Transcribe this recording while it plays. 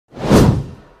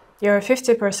You're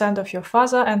 50% of your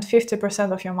father and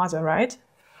 50% of your mother, right?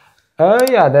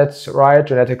 Yeah, that's right,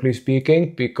 genetically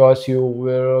speaking, because you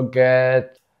will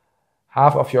get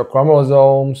half of your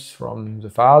chromosomes from the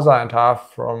father and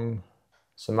half from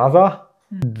the mother.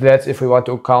 That's if we want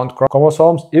to count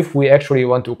chromosomes. If we actually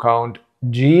want to count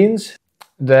genes,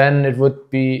 then it would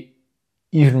be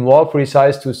even more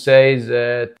precise to say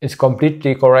that it's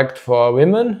completely correct for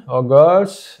women or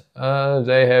girls.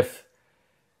 They have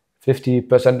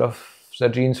 50% of the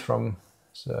genes from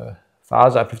the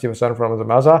father, 50% from the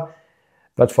mother.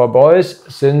 But for boys,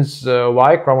 since the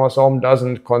Y chromosome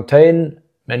doesn't contain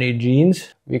many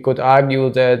genes, we could argue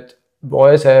that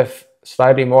boys have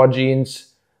slightly more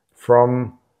genes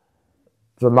from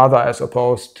the mother as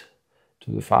opposed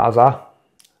to the father,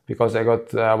 because they got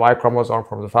the Y chromosome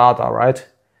from the father, right?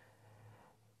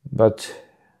 But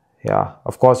yeah,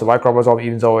 of course, the Y chromosome,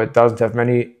 even though it doesn't have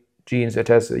many genes, it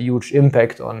has a huge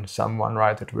impact on someone,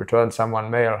 right? It returns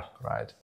someone male, right?